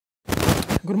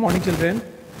Good morning, children.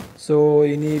 So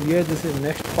in EVS, this is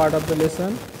next part of the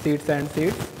lesson, seeds and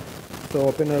seeds. So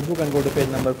open your book and go to page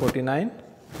number 49.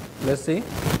 Let's see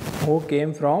who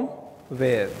came from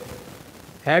where.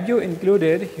 Have you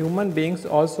included human beings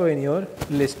also in your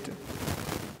list?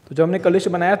 तो जो हमने कल list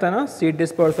बनाया था ना, seed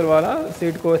dispersal वाला,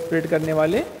 seed को spread करने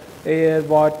वाले, air,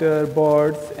 water,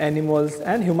 birds, animals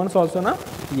and humans also ना.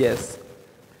 Yes,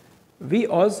 we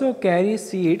also carry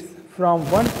seeds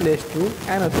from one place to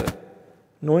another,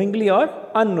 knowingly और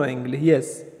अननोइंगली. यस,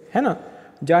 है ना,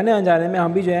 जाने अनजाने में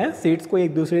हम भी जो है सीड्स को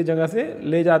एक दूसरी जगह से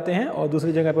ले जाते हैं और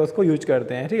दूसरी जगह पे उसको यूज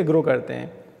करते हैं, ठीक है, ग्रो करते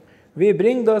हैं. We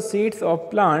bring the seeds of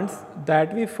plants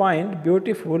that we find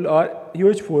beautiful और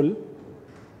useful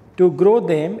to grow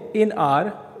them in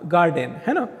are garden,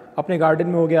 है ना. अपने गार्डन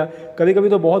में हो गया, कभी कभी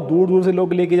तो बहुत दूर दूर से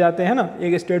लोग लेके जाते हैं ना,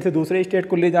 एक स्टेट से दूसरे स्टेट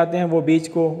को ले जाते हैं वो बीज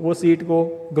को, वो सीड को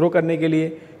ग्रो करने के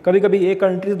लिए. कभी कभी एक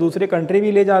कंट्री से दूसरे कंट्री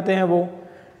भी ले जाते हैं वो.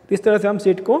 इस तरह से हम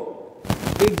सीड को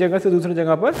एक जगह से दूसरी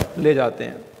जगह पर ले जाते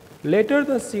हैं. Later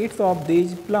the seeds of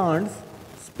these plants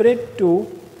spread to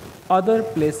other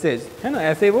places, है ना,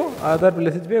 ऐसे वो अदर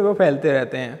प्लेसेज पे वो फैलते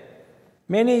रहते हैं.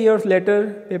 मैनी ईयर्स लेटर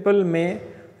पीपल में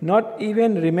not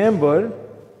even remember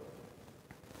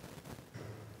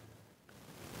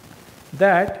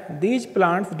that these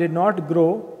plants did not grow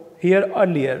here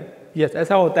earlier. Yes,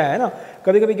 ऐसा होता है ना,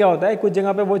 कभी कभी क्या होता है कुछ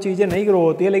जगह पे वो चीज़ें नहीं ग्रो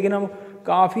होती है, लेकिन हम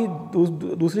काफ़ी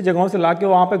दूसरी जगहों से ला के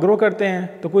वहाँ पर ग्रो करते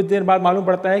हैं, तो कुछ देर बाद मालूम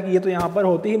पड़ता है कि ये तो यहाँ पर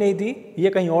होती ही नहीं थी, ये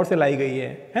कहीं और से लाई गई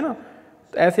है ना.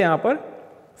 तो ऐसे यहाँ पर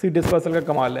सीड डिस्पर्सल का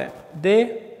कमाल है. दे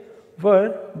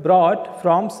were brought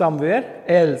from somewhere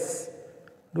else.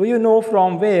 Do you know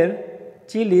from where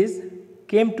chillies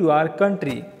came to our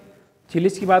country.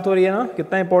 Chillies की बात हो रही है ना,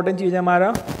 कितना इंपॉर्टेंट चीज़ है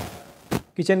हमारा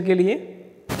किचन के लिए.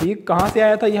 ये कहाँ से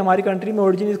आया था, ये हमारी कंट्री में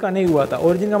ओरिजिन इसका नहीं हुआ था.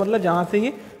 ओरिजिन का मतलब जहाँ से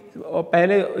ये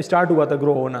पहले स्टार्ट हुआ था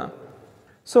ग्रो होना.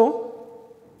 सो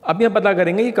अभी हम पता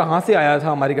करेंगे ये कहाँ से आया था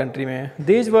हमारी कंट्री में.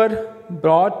 These were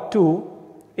brought to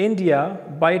India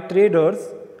by traders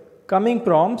coming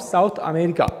from south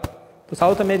America. तो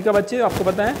साउथ अमेरिका बच्चे आपको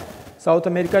पता है, साउथ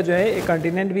अमेरिका जो है एक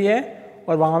कंटिनेंट भी है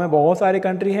और वहाँ में बहुत सारे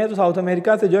कंट्री हैं. तो साउथ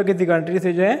अमेरिका से जो है किसी कंट्री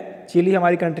से जो है चिली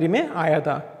हमारी कंट्री में आया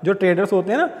था. जो ट्रेडर्स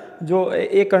होते हैं ना, जो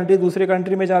एक कंट्री दूसरे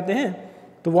कंट्री में जाते हैं,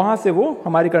 तो वहाँ से वो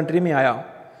हमारी कंट्री में आया.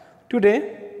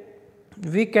 Today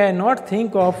we can not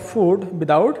think of food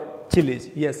without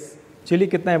chillies. Yes, chilli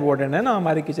कितना इंपॉर्टेंट है ना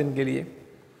हमारे किचन के लिए.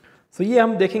 सो ये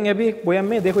हम देखेंगे अभी एक पोएम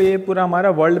में. देखो ये पूरा हमारा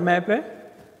वर्ल्ड मैप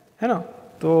है ना.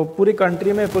 तो पूरी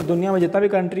कंट्री में, पूरी दुनिया में जितना भी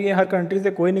कंट्री है, हर कंट्री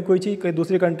से कोई ना कोई चीज़ कोई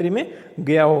दूसरी कंट्री में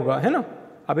गया होगा, है ना.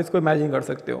 आप इसको इमेजिन कर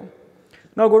सकते हो.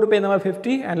 Now go to page number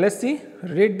 50 and let's see,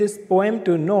 read this poem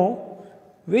to know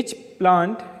which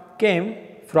plant came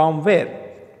from where.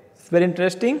 It's very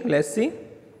interesting. Let's see.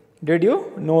 Did you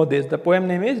know this? The poem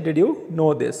name is Did You Know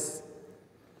This?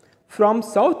 From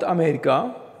South America,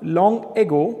 long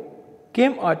ago,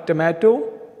 came a tomato,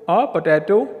 a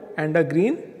potato, and a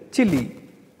green chili.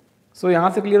 So यहाँ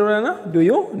से clear हो रहा है ना, Do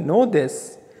you know this?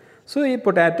 So ये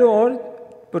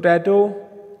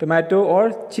tomato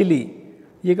और chilli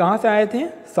ये कहाँ से आए थे?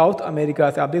 साउथ अमेरिका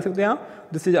से. आप देख सकते हैं यहाँ,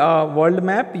 दिस इज वर्ल्ड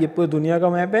मैप, ये पूरी दुनिया का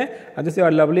मैप है. This is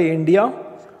lovely India.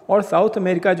 और साउथ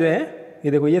अमेरिका जो है,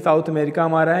 ये देखो, ये साउथ अमेरिका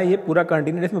हमारा है, ये पूरा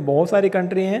कंटिनेंट, इसमें बहुत सारी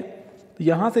कंट्री हैं. तो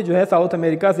यहाँ से जो है साउथ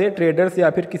अमेरिका से ट्रेडर्स या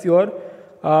फिर किसी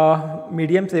और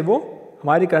मीडियम से वो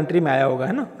हमारी कंट्री में आया होगा,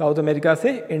 है ना. साउथ अमेरिका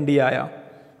से इंडिया आया.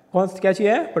 कौन सी क्या चीज़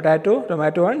है? Potato,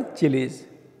 tomato and chillies.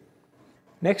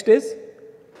 Next is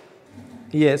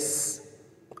yes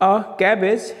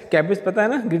cabbage. Cabbage पता है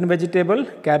ना, green vegetable.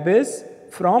 Cabbage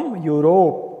from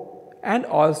Europe and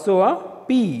also a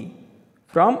P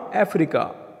from Africa.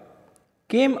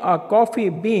 Came a coffee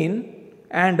bean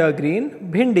and a green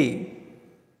bhindi.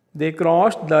 They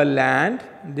crossed the land,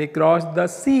 they crossed the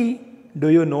sea. Do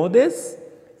you know this?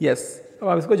 Yes. अब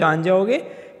आप इसको जान जाओगे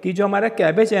कि जो हमारा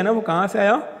cabbage है ना, वो कहाँ से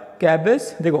आया.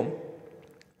 कैबेज देखो,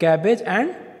 कैबेज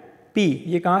एंड पी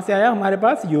ये कहाँ से आया हमारे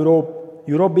पास? यूरोप.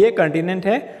 यूरोप भी एक कंटिनेंट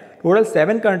है. टोटल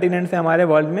 7 कंटिनेंट्स हैं हमारे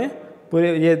वर्ल्ड में,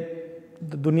 पूरे ये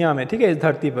दुनिया में, ठीक है, इस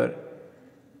धरती पर.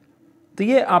 तो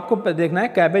ये आपको देखना है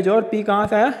कैबेज और पी कहाँ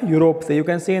से आया? यूरोप से. You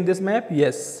can see in this map.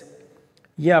 Yes,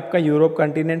 ये आपका यूरोप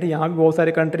कंटिनेंट है. यहाँ भी बहुत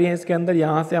सारे कंट्री हैं इसके अंदर.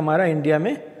 यहाँ से हमारा इंडिया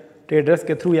में ट्रेडर्स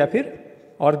के थ्रू या फिर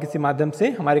और किसी माध्यम से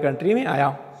हमारी कंट्री में आया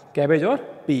कैबेज और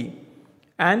P.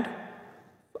 And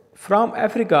from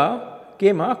Africa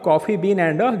came a coffee been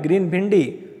and a green भिंडी.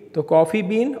 तो कॉफ़ी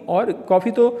बीन और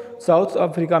कॉफ़ी तो साउथ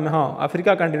अफ्रीका में, हाँ,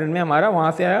 अफ्रीका कंटिनेंट में हमारा,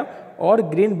 वहाँ से आया. और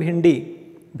ग्रीन भिंडी,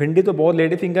 भिंडी तो बहुत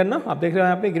लेडी फिंगर ना, आप देख रहे हो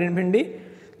यहाँ पे ग्रीन भिंडी.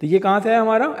 तो ये कहाँ से आया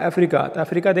हमारा? अफ्रीका. तो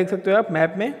अफ्रीका देख सकते हो आप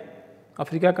मैप में.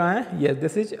 अफ्रीका कहाँ है? Yes,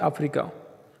 this is Africa.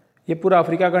 ये पूरा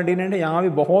अफ्रीका कंटिनेंट है, यहाँ भी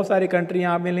बहुत सारे कंट्री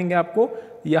यहाँ मिलेंगे आपको।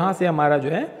 यहाँ से हमारा जो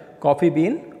है कॉफ़ी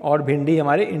बीन और भिंडी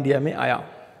हमारे इंडिया में आया।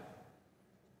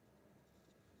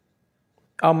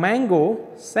 A mango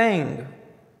sang,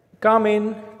 come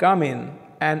in,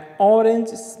 an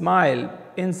orange smile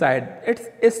inside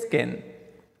its skin.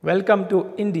 Welcome to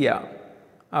India.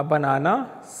 A banana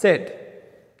said.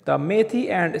 The methi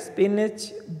and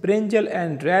spinach, brinjal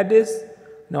and radish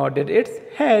nodded its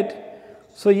head.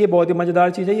 So ये बहुत ही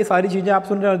मज़ेदार चीज़ है। ये सारी चीज़ें आप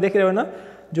सुन रहे हो, देख रहे हो ना,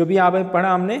 जो भी यहाँ पे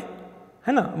पढ़ा हमने,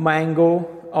 है ना, मैंगो,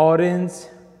 ऑरेंज,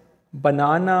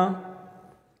 बनाना,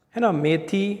 है ना,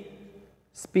 मेथी,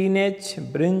 स्पिनच,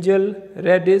 ब्रिंजल,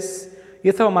 रेडिस,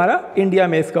 ये सब हमारा इंडिया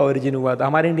में इसका ओरिजिन हुआ था।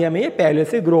 हमारे इंडिया में ये पहले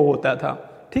से ग्रो होता था।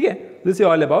 ठीक है, this is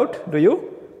all about, do you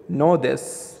know this?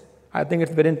 I think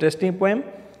it's very interesting poem.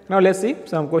 Now let's see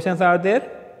some questions are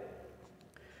there.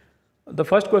 The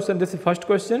first question, this is first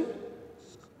question,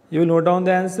 you will note down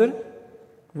the answer.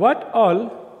 What all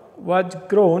was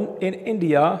grown in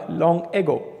India long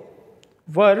ago?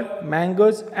 Were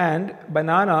mangoes and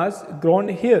bananas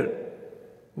grown here?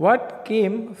 What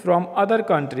came from other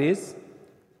countries?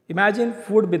 Imagine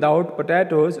food without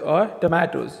potatoes or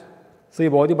tomatoes. So ये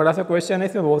बहुत ही बड़ा सा question है,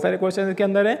 इसमें बहुत सारे question इसके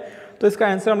अंदर हैं, तो इसका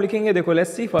आंसर हम लिखेंगे। देखो,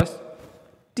 let's see first,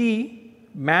 T,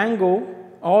 mango,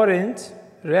 orange,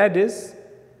 reddish,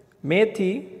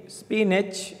 methi,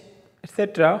 spinach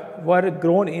etcetera were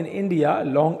grown in India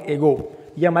long ago.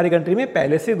 ये हमारी कंट्री में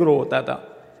पहले से ग्रो होता था।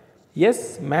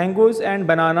 Yes, mangoes and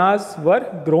bananas were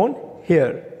grown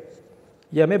hair,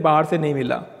 ये हमें बाहर से नहीं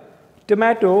मिला।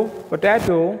 Tomato,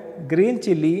 potato, green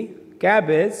chilli,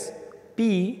 cabbage,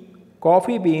 P,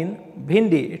 coffee been,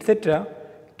 भिंडी etcetera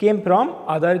came from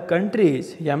other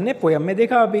countries, ये हमने पोएम में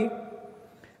देखा अभी।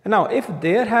 Now if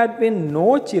there had been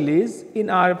no chillies in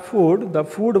our food, the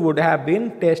food would have been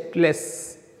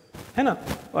tasteless, है ना।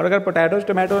 और अगर पोटैटोज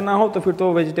टोमेटो ना हो तो फिर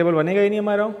तो वेजिटेबल बनेगा ही नहीं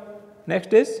हमारा।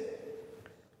 Next is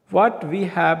what we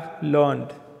have learned.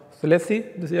 So let's see,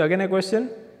 this is again A question.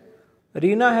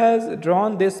 Reena has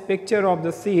drawn this picture of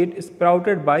the seed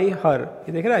sprouted by her.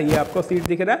 ये दिख रहा है, ये आपको सीड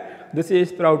दिख रहा है, दिस इज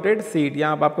स्प्राउटेड सीड,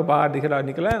 यहाँ पर आपको बाहर दिख रहा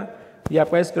निकला है ना, ये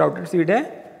आपका स्प्राउटेड सीड है,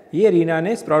 ये रीना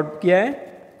ने स्प्राउट किया है।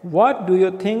 What do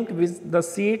you think which the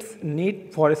seeds need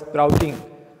for sprouting?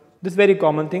 This very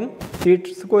common thing,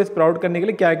 seeds को स्प्राउट करने के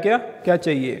लिए क्या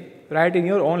चाहिए? Right in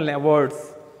your own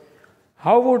words.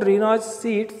 How would रीनाज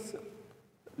seeds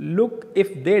look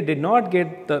if they did not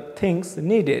get the things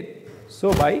needed?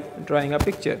 So by drawing a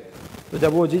picture. तो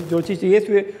जब वो जो चीज़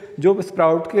चाहिए, जो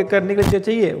स्प्राउट करने के लिए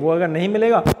चाहिए, वो अगर नहीं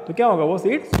मिलेगा तो क्या होगा? वो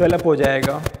सीड स्वेलअप हो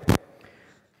जाएगा।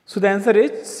 So the answer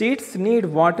is seeds need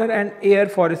water and air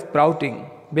for sprouting.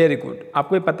 Very good,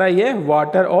 आपको पता ही है,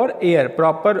 वाटर और एयर,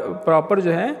 प्रॉपर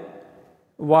जो है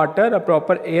वाटर और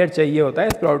प्रॉपर एयर चाहिए होता है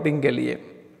स्प्राउटिंग के लिए।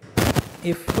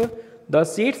 If the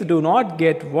seeds do not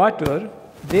get water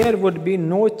there would be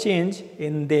no change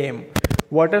in them.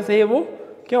 Water से वो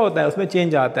क्या होता है, उसमें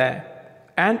चेंज आता है।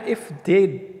 And if they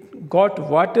got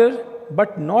water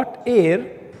but not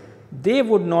air they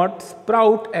would not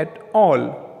sprout at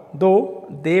all दो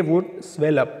दे वुड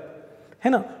स्वेल अप,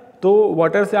 है ना। तो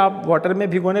वाटर से आप, वाटर में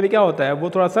भिगोने पे क्या होता है, वो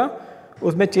थोड़ा सा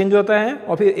उसमें चेंज होता है,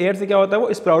 और फिर एयर से क्या होता है,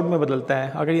 वो स्प्राउट में बदलता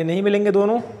है। अगर ये नहीं मिलेंगे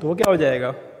दोनों तो वो क्या हो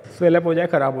जाएगा? स्वेलअप हो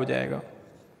जाएगा, खराब हो जाएगा।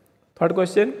 Third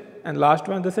question and last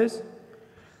one, this is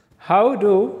how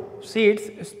do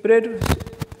seeds spread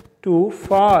to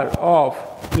far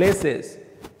of places?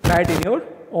 Right in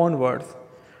your own words.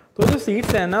 तो जो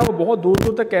सीड्स हैं ना, वो बहुत दूर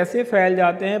दूर तक कैसे फैल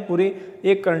जाते हैं, पूरी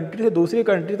एक कंट्री से दूसरी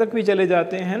कंट्री तक भी चले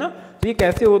जाते हैं, है ना। तो ये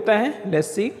कैसे होता है? Let's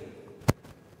see.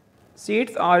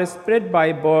 Seeds are spread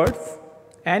by birds,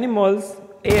 animals,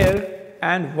 air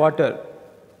and water.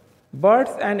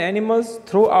 Birds and animals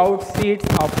throw out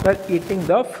seeds after eating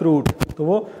the fruit. तो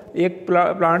वो एक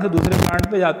प्लांट से दूसरे प्लांट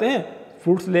पे जाते हैं,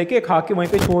 फ्रूट्स लेके खा के वहीं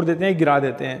पे छोड़ देते हैं, गिरा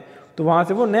देते हैं, तो वहाँ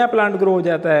से वो नया प्लांट ग्रो हो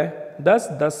जाता है। Thus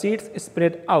the seeds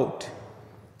spread out.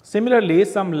 Similarly,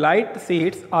 some light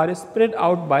seeds are spread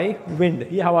out by wind.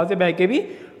 ये हवा से बह के भी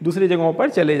दूसरी जगहों पर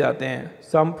चले जाते हैं।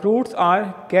 Some fruits are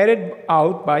carried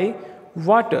out by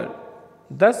water.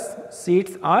 Thus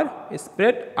seeds are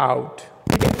spread out.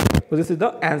 Okay, so this is the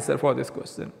answer for this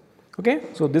question. Okay,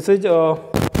 so this is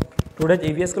today's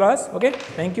EVS class. Okay,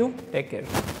 thank you, take care.